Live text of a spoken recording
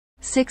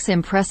6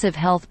 Impressive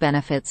health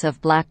benefits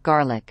of black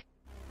garlic.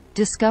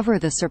 Discover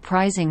the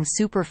surprising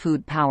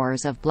superfood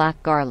powers of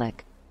black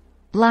garlic.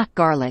 Black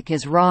garlic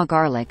is raw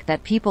garlic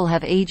that people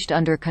have aged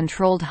under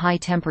controlled high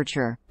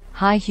temperature,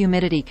 high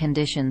humidity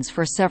conditions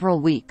for several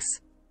weeks.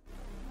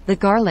 The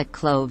garlic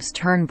cloves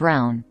turn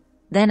brown,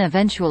 then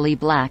eventually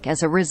black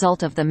as a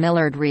result of the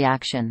Maillard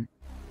reaction.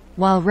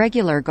 While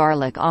regular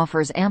garlic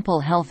offers ample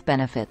health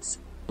benefits,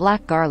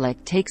 black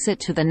garlic takes it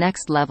to the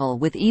next level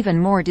with even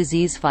more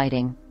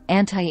disease-fighting,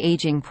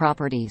 anti-aging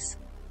properties.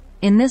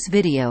 In this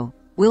video,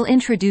 we'll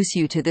introduce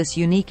you to this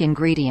unique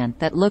ingredient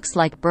that looks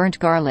like burnt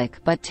garlic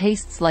but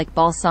tastes like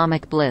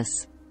balsamic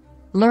bliss.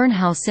 Learn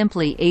how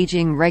simply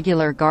aging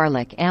regular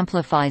garlic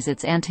amplifies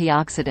its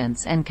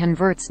antioxidants and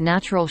converts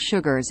natural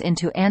sugars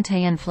into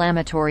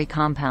anti-inflammatory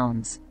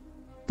compounds.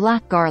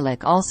 Black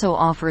garlic also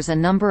offers a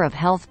number of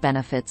health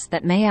benefits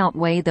that may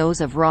outweigh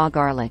those of raw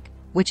garlic,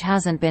 which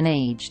hasn't been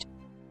aged.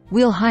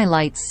 We'll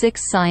highlight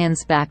 6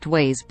 science-backed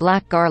ways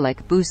black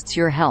garlic boosts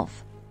your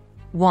health.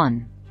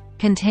 1.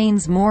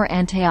 Contains more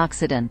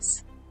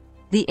antioxidants.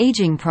 The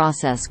aging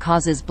process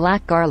causes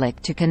black garlic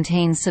to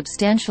contain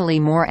substantially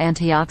more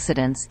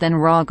antioxidants than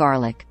raw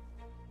garlic.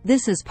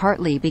 This is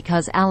partly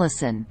because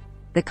allicin,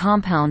 the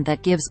compound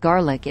that gives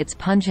garlic its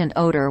pungent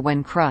odor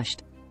when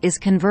crushed, is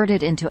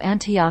converted into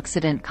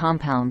antioxidant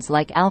compounds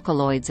like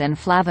alkaloids and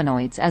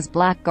flavonoids as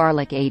black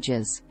garlic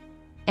ages.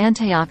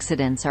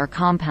 Antioxidants are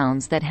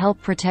compounds that help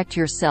protect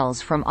your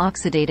cells from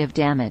oxidative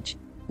damage,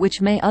 which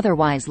may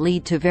otherwise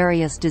lead to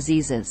various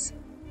diseases.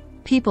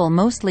 People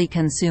mostly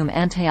consume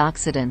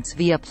antioxidants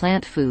via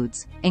plant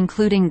foods,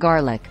 including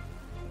garlic.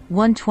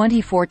 One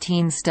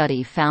 2014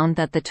 study found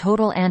that the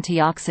total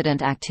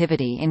antioxidant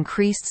activity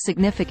increased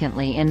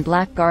significantly in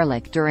black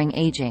garlic during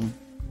aging.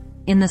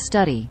 In the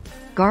study,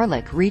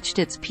 garlic reached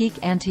its peak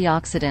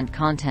antioxidant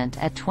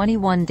content at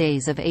 21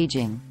 days of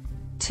aging.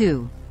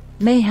 2.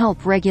 May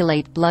help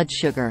regulate blood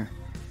sugar.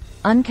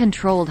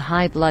 Uncontrolled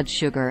high blood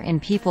sugar in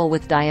people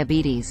with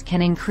diabetes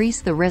can increase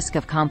the risk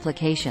of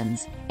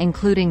complications,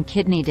 including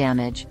kidney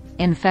damage,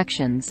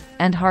 infections,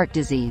 and heart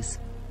disease.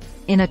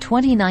 In a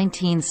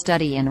 2019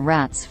 study in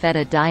rats fed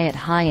a diet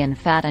high in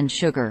fat and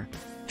sugar,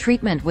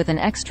 treatment with an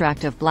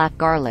extract of black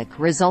garlic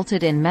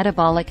resulted in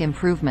metabolic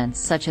improvements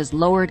such as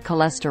lowered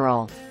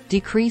cholesterol,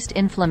 decreased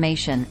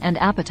inflammation, and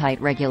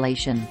appetite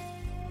regulation.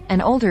 An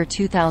older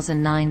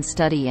 2009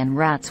 study in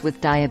rats with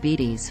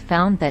diabetes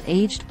found that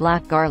aged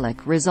black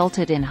garlic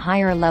resulted in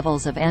higher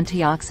levels of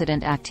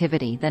antioxidant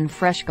activity than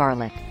fresh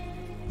garlic.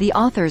 The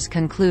authors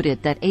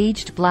concluded that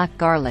aged black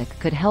garlic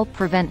could help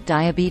prevent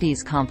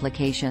diabetes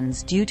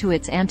complications due to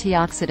its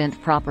antioxidant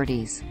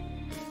properties.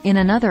 In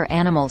another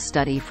animal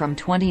study from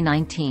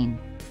 2019,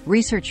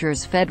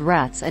 researchers fed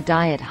rats a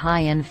diet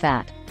high in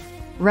fat.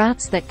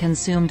 Rats that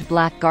consumed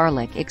black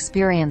garlic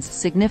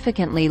experienced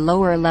significantly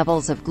lower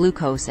levels of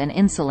glucose and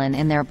insulin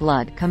in their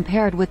blood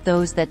compared with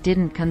those that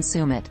didn't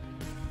consume it.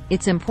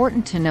 It's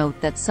important to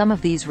note that some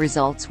of these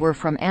results were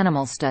from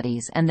animal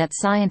studies and that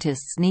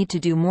scientists need to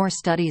do more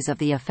studies of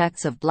the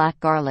effects of black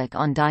garlic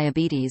on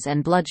diabetes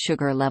and blood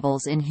sugar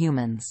levels in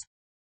humans.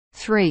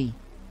 3.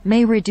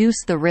 May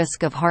reduce the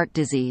risk of heart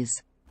disease.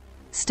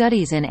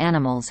 Studies in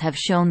animals have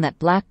shown that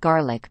black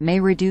garlic may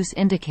reduce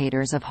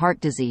indicators of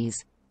heart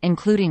disease,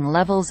 including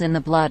levels in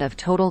the blood of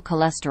total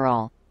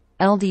cholesterol,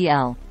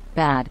 LDL,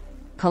 bad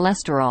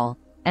cholesterol,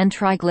 and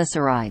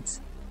triglycerides.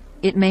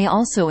 It may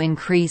also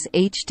increase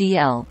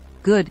HDL,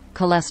 good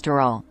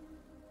cholesterol.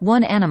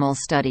 One animal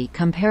study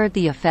compared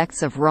the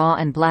effects of raw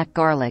and black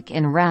garlic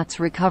in rats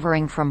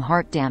recovering from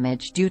heart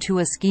damage due to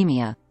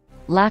ischemia,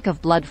 lack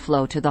of blood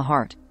flow to the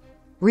heart.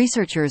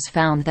 Researchers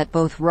found that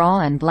both raw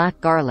and black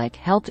garlic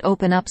helped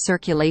open up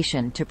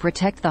circulation to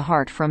protect the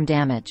heart from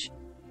damage.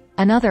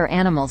 Another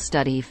animal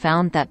study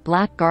found that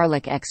black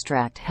garlic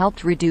extract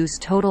helped reduce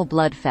total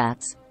blood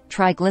fats,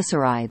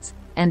 triglycerides,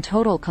 and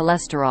total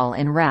cholesterol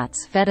in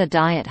rats fed a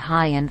diet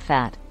high in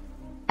fat.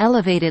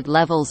 Elevated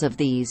levels of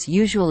these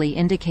usually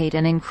indicate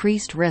an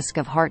increased risk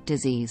of heart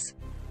disease.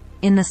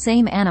 In the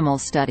same animal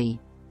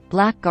study,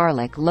 black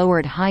garlic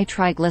lowered high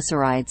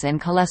triglycerides and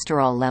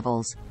cholesterol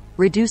levels,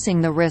 reducing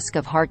the risk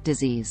of heart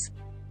disease.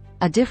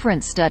 A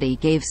different study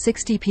gave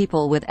 60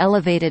 people with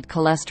elevated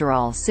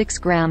cholesterol 6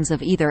 grams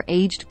of either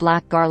aged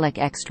black garlic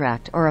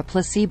extract or a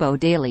placebo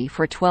daily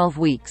for 12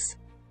 weeks.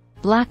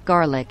 Black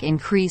garlic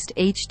increased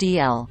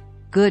HDL,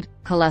 good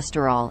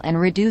cholesterol, and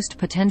reduced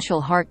potential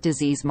heart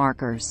disease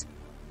markers.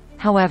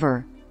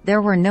 However,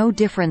 there were no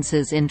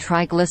differences in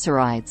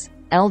triglycerides,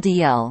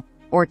 LDL,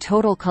 or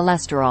total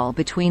cholesterol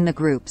between the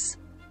groups.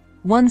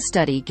 One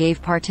study gave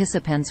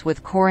participants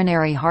with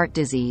coronary heart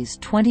disease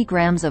 20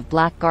 grams of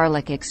black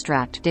garlic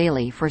extract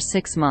daily for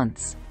 6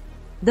 months.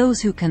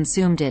 Those who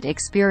consumed it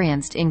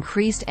experienced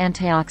increased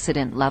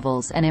antioxidant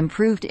levels and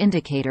improved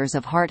indicators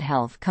of heart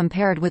health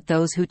compared with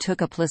those who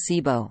took a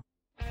placebo.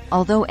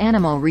 Although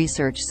animal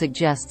research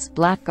suggests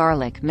black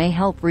garlic may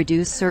help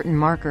reduce certain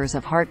markers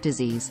of heart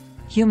disease,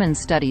 human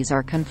studies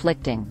are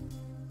conflicting.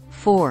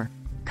 4.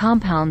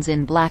 Compounds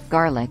in black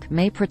garlic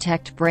may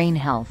protect brain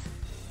health.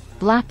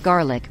 Black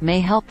garlic may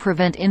help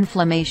prevent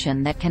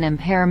inflammation that can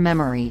impair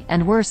memory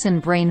and worsen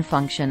brain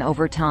function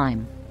over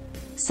time.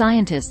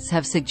 Scientists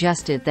have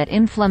suggested that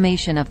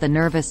inflammation of the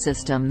nervous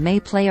system may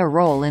play a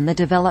role in the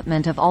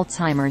development of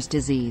Alzheimer's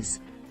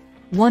disease.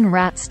 One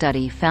rat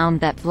study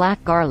found that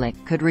black garlic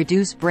could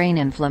reduce brain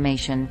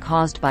inflammation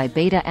caused by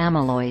beta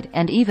amyloid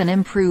and even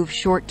improve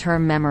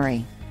short-term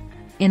memory.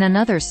 In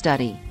another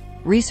study,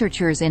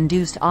 researchers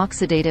induced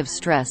oxidative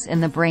stress in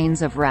the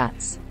brains of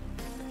rats.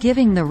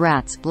 Giving the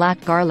rats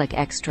black garlic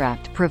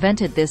extract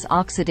prevented this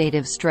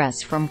oxidative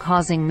stress from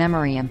causing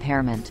memory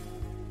impairment.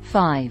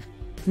 5.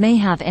 May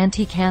have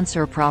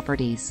anti-cancer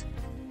properties.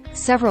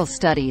 Several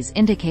studies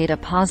indicate a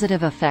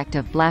positive effect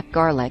of black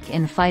garlic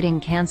in fighting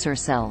cancer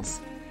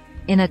cells.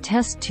 In a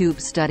test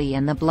tube study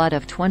in the blood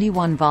of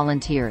 21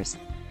 volunteers,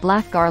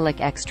 black garlic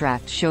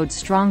extract showed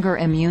stronger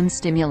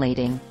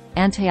immune-stimulating,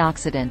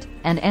 antioxidant,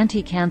 and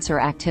anti-cancer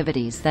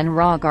activities than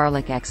raw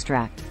garlic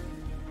extract.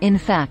 In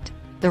fact,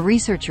 the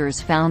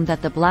researchers found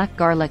that the black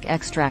garlic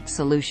extract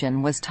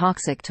solution was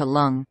toxic to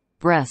lung,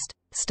 breast,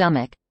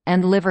 stomach,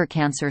 and liver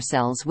cancer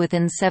cells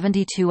within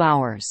 72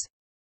 hours.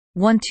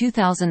 One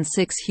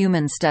 2006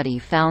 human study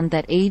found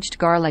that aged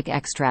garlic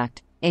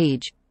extract,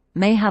 AGE,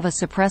 may have a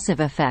suppressive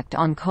effect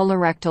on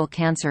colorectal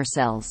cancer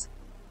cells.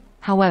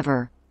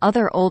 However,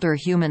 other older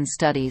human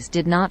studies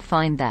did not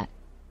find that.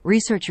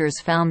 Researchers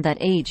found that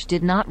AGE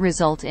did not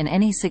result in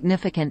any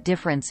significant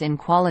difference in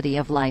quality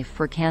of life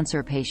for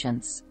cancer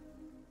patients.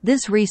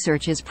 This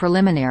research is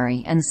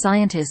preliminary and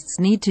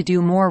scientists need to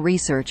do more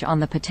research on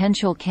the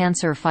potential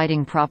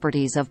cancer-fighting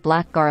properties of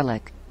black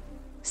garlic.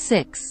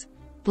 6.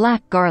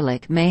 Black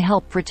garlic may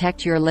help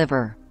protect your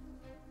liver.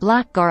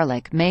 Black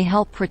garlic may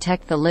help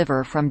protect the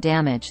liver from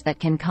damage that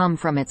can come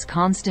from its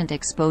constant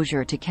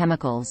exposure to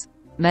chemicals,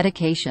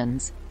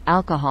 medications,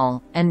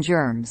 alcohol, and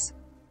germs.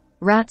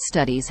 Rat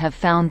studies have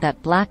found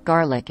that black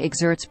garlic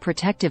exerts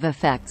protective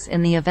effects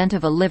in the event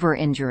of a liver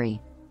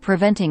injury,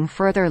 preventing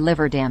further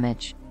liver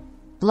damage.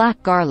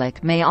 Black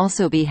garlic may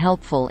also be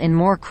helpful in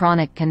more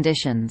chronic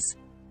conditions.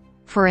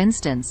 For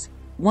instance,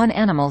 one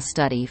animal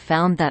study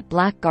found that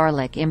black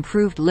garlic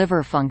improved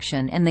liver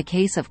function in the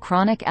case of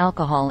chronic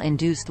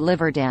alcohol-induced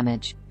liver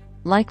damage,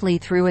 likely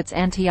through its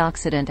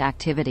antioxidant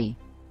activity.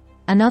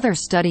 Another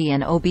study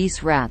in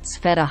obese rats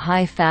fed a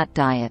high-fat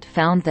diet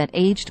found that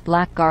aged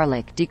black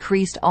garlic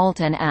decreased ALT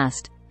and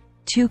AST,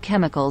 two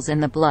chemicals in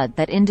the blood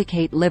that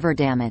indicate liver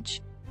damage.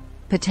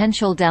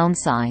 Potential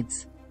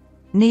downsides.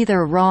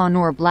 Neither raw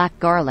nor black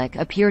garlic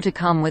appear to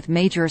come with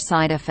major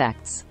side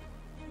effects.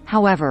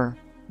 However,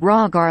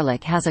 raw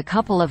garlic has a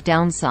couple of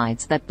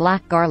downsides that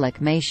black garlic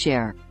may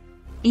share.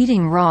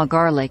 Eating raw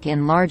garlic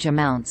in large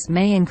amounts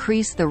may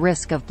increase the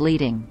risk of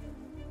bleeding.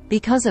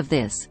 Because of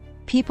this,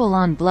 people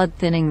on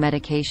blood-thinning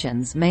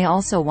medications may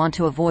also want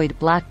to avoid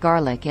black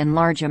garlic in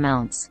large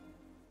amounts.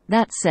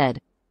 That said,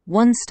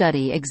 one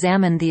study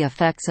examined the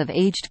effects of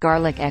aged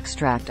garlic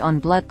extract on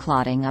blood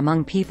clotting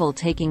among people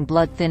taking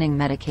blood-thinning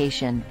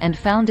medication and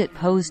found it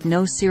posed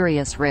no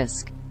serious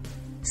risk.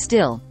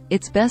 Still,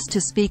 it's best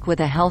to speak with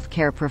a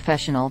healthcare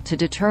professional to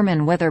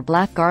determine whether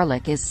black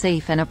garlic is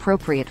safe and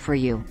appropriate for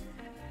you.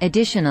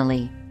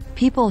 Additionally,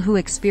 people who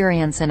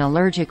experience an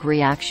allergic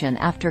reaction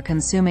after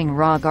consuming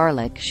raw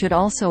garlic should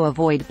also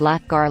avoid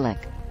black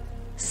garlic.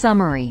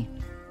 Summary: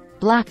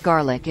 black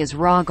garlic is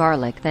raw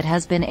garlic that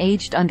has been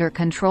aged under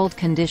controlled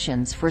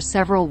conditions for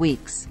several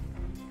weeks.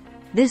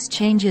 This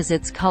changes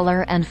its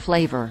color and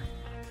flavor.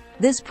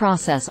 This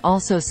process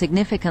also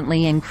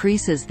significantly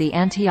increases the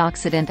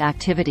antioxidant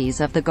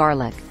activities of the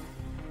garlic.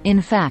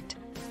 In fact,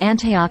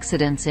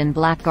 antioxidants in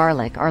black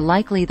garlic are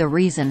likely the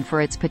reason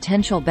for its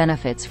potential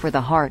benefits for the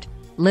heart,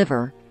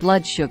 liver,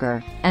 blood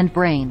sugar, and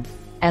brain,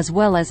 as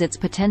well as its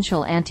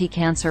potential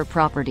anti-cancer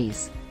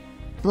properties.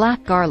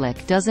 Black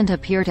garlic doesn't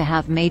appear to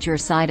have major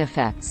side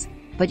effects,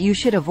 but you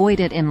should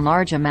avoid it in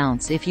large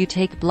amounts if you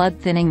take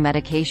blood-thinning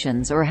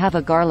medications or have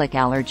a garlic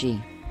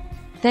allergy.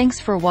 Thanks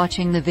for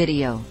watching the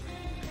video.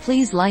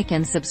 Please like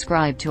and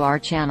subscribe to our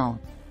channel.